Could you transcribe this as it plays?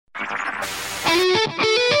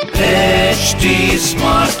HT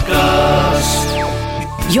Smartcast.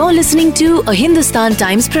 You're listening to a Hindustan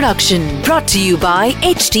Times production brought to you by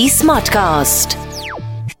HT Smartcast.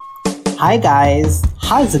 Hi guys,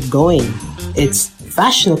 how's it going? It's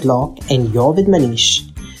Fashion O'Clock and you're with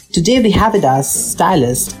Manish. Today we have with us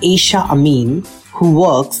stylist Eshaa Amiin, who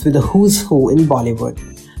works with the who's who in Bollywood,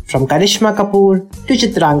 from Karishma Kapoor to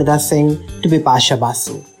Chitrangada Singh to Bipasha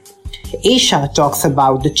Basu. Eshaa talks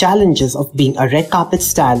about the challenges of being a red carpet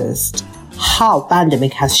stylist, how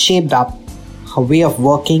pandemic has shaped up her way of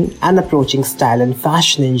working and approaching style and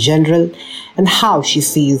fashion in general, and how she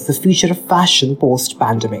sees the future of fashion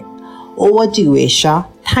post-pandemic. Over to you, Eshaa.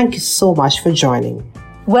 Thank you so much for joining.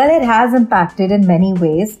 Well, it has impacted in many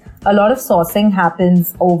ways. A lot of sourcing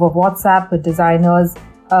happens over WhatsApp with designers,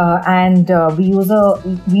 and we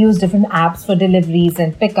use different apps for deliveries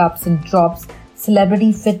and pickups and drops.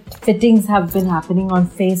 Celebrity fittings have been happening on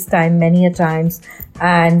FaceTime many a times,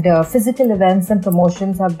 and physical events and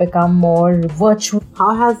promotions have become more virtual.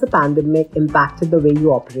 How has the pandemic impacted the way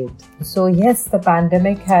you operate? So yes, the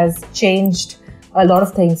pandemic has changed a lot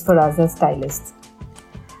of things for us as stylists.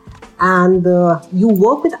 And you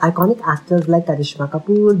work with iconic actors like Karishma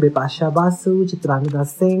Kapoor, Bipasha Basu, Chitrangada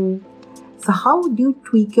Singh. So how do you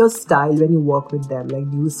tweak your style when you work with them? Like,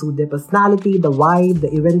 do you suit their personality, the vibe,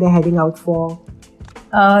 the event they're heading out for?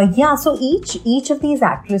 So each of these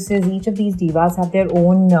actresses, each of these divas have their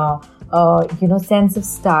own sense of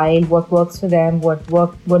style, what works for them,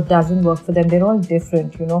 what doesn't work for them. They're all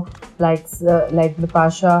different, like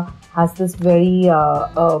Bipasha has this very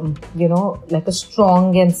like a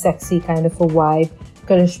strong and sexy kind of a vibe.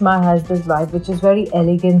 Karishma has this vibe which is very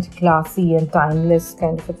elegant, classy and timeless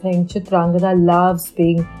kind of a thing. Chitrangada loves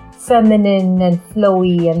being feminine and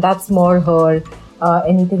flowy, and that's more her.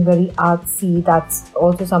 Anything very artsy, that's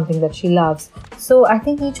also something that she loves. So I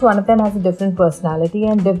think each one of them has a different personality,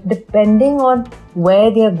 and depending on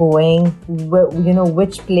where they're going,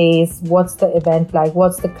 which place, what's the event like,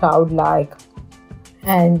 what's the crowd like,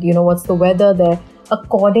 and what's the weather there,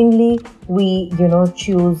 accordingly we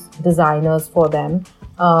choose designers for them.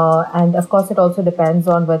 And of course it also depends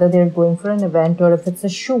on whether they're going for an event or if it's a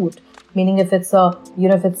shoot. Meaning if it's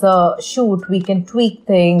a shoot, we can tweak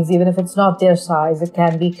things. Even if it's not their size, it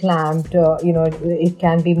can be clamped. It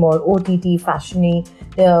can be more OTT fashiony.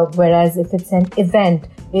 Whereas if it's an event,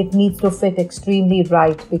 it needs to fit extremely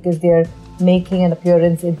right because they're making an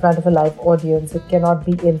appearance in front of a live audience. It cannot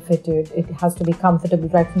be ill-fitted. It has to be comfortable.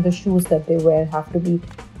 Right from the shoes that they wear have to be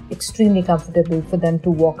extremely comfortable for them to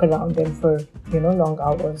walk around in for long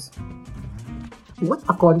hours. What,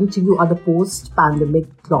 according to you, are the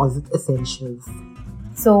post-pandemic closet essentials?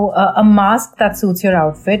 So, a mask that suits your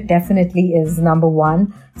outfit definitely is number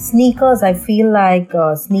one. Sneakers, I feel like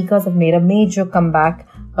sneakers have made a major comeback.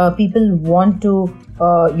 People want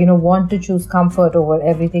to choose comfort over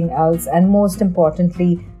everything else. And most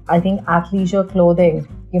importantly, I think athleisure clothing,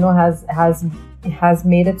 has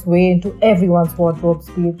made its way into everyone's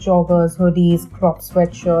wardrobes, be it joggers, hoodies, crop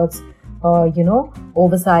sweatshirts,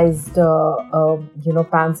 oversized,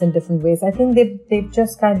 pants in different ways. I think they've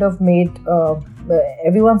just kind of made,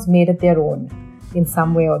 everyone's made it their own in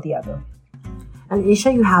some way or the other. And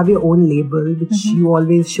Eshaa, you have your own label, which you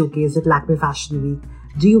always showcase at Acclaimed Fashion Week.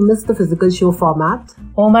 Do you miss the physical show format?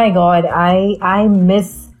 Oh my God, I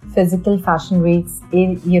miss physical fashion weeks,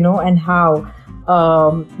 and how.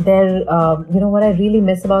 What I really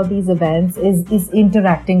miss about these events is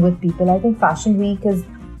interacting with people. I think Fashion Week is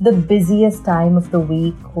the busiest time of the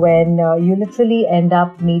week when you literally end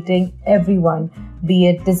up meeting everyone, be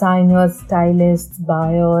it designers, stylists,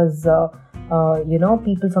 buyers,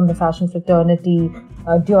 people from the fashion fraternity,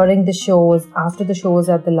 during the shows, after the shows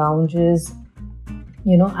at the lounges.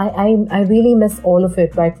 I really miss all of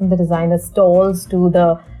it, right from the designer stalls to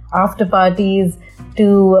the after parties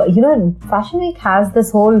to, Fashion Week has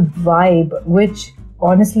this whole vibe, which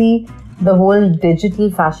honestly, the whole digital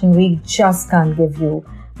Fashion Week just can't give you.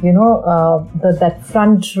 That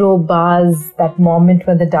front row buzz, that moment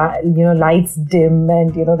when the lights dim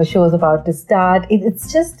and the show's about to start.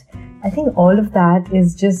 It's just, I think all of that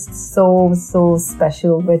is just so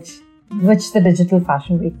special, which the digital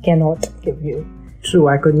Fashion Week cannot give you. True,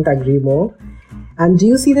 I couldn't agree more. And do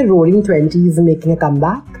you see the Roaring 20s making a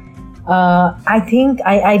comeback? I think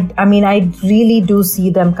I really do see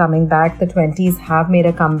them coming back. The 20s have made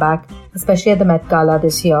a comeback, especially at the Met Gala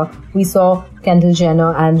this year. We saw Kendall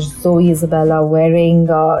Jenner and Zoe Isabella wearing,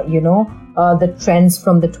 the trends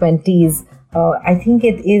from the 20s. I think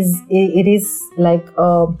it is like,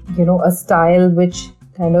 a style which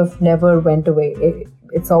kind of never went away.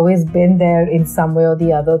 It's always been there in some way or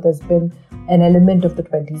the other. There's been an element of the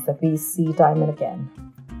 20s that we see time and again.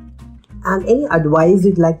 And any advice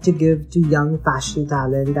you'd like to give to young fashion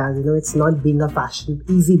talent, as you know, it's not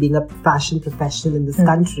easy being a fashion professional in this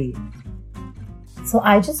country. So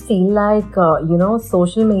I just feel like,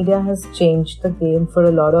 social media has changed the game for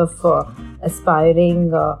a lot of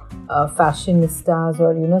aspiring fashionistas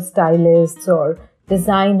or, stylists or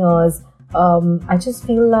designers. I just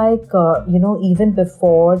feel like, even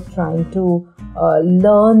before trying to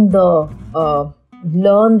learn the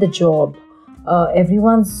job,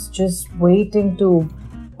 everyone's just waiting to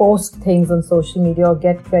post things on social media or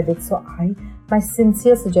get credit. So my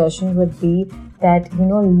sincere suggestion would be that,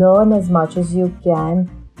 learn as much as you can.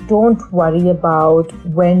 Don't worry about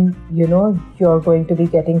when, you're going to be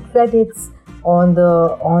getting credits on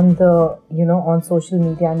social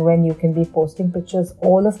media and when you can be posting pictures.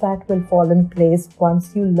 All of that will fall in place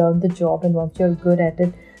once you learn the job and once you're good at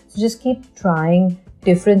it. So just keep trying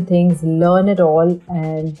different things, learn it all,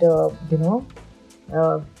 and, the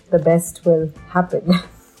best will happen.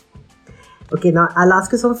 Okay, now I'll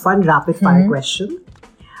ask you some fun rapid fire question.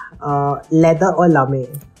 Leather or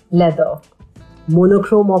lame? Leather.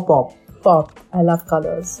 Monochrome or pop? Pop. I love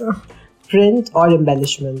colors. Print or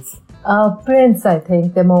embellishments? Prints, I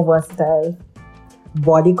think. They're more versatile.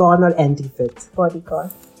 Bodycon or anti-fit?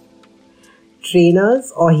 Bodycon.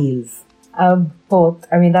 Trainers or heels? Both.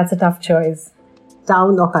 I mean, that's a tough choice.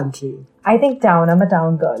 Town or country? I think town. I'm a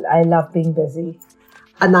town girl. I love being busy.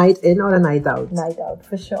 A night in or a night out? Night out,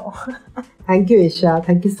 for sure. Thank you, Eshaa.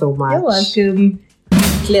 Thank you so much. You're welcome.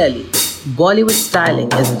 Clearly, Bollywood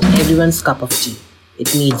styling isn't everyone's cup of tea.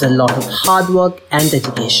 It needs a lot of hard work and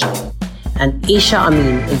dedication. And Eshaa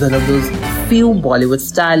Amiin is one of those few Bollywood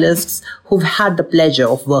stylists who've had the pleasure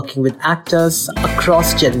of working with actors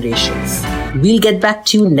across generations. We'll get back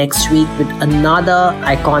to you next week with another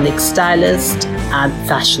iconic stylist and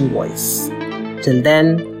fashion voice. Till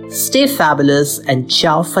then, stay fabulous and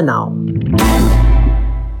ciao for now.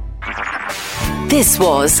 This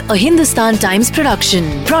was a Hindustan Times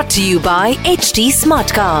production brought to you by HT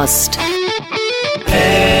Smartcast.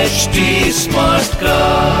 HT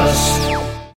Smartcast.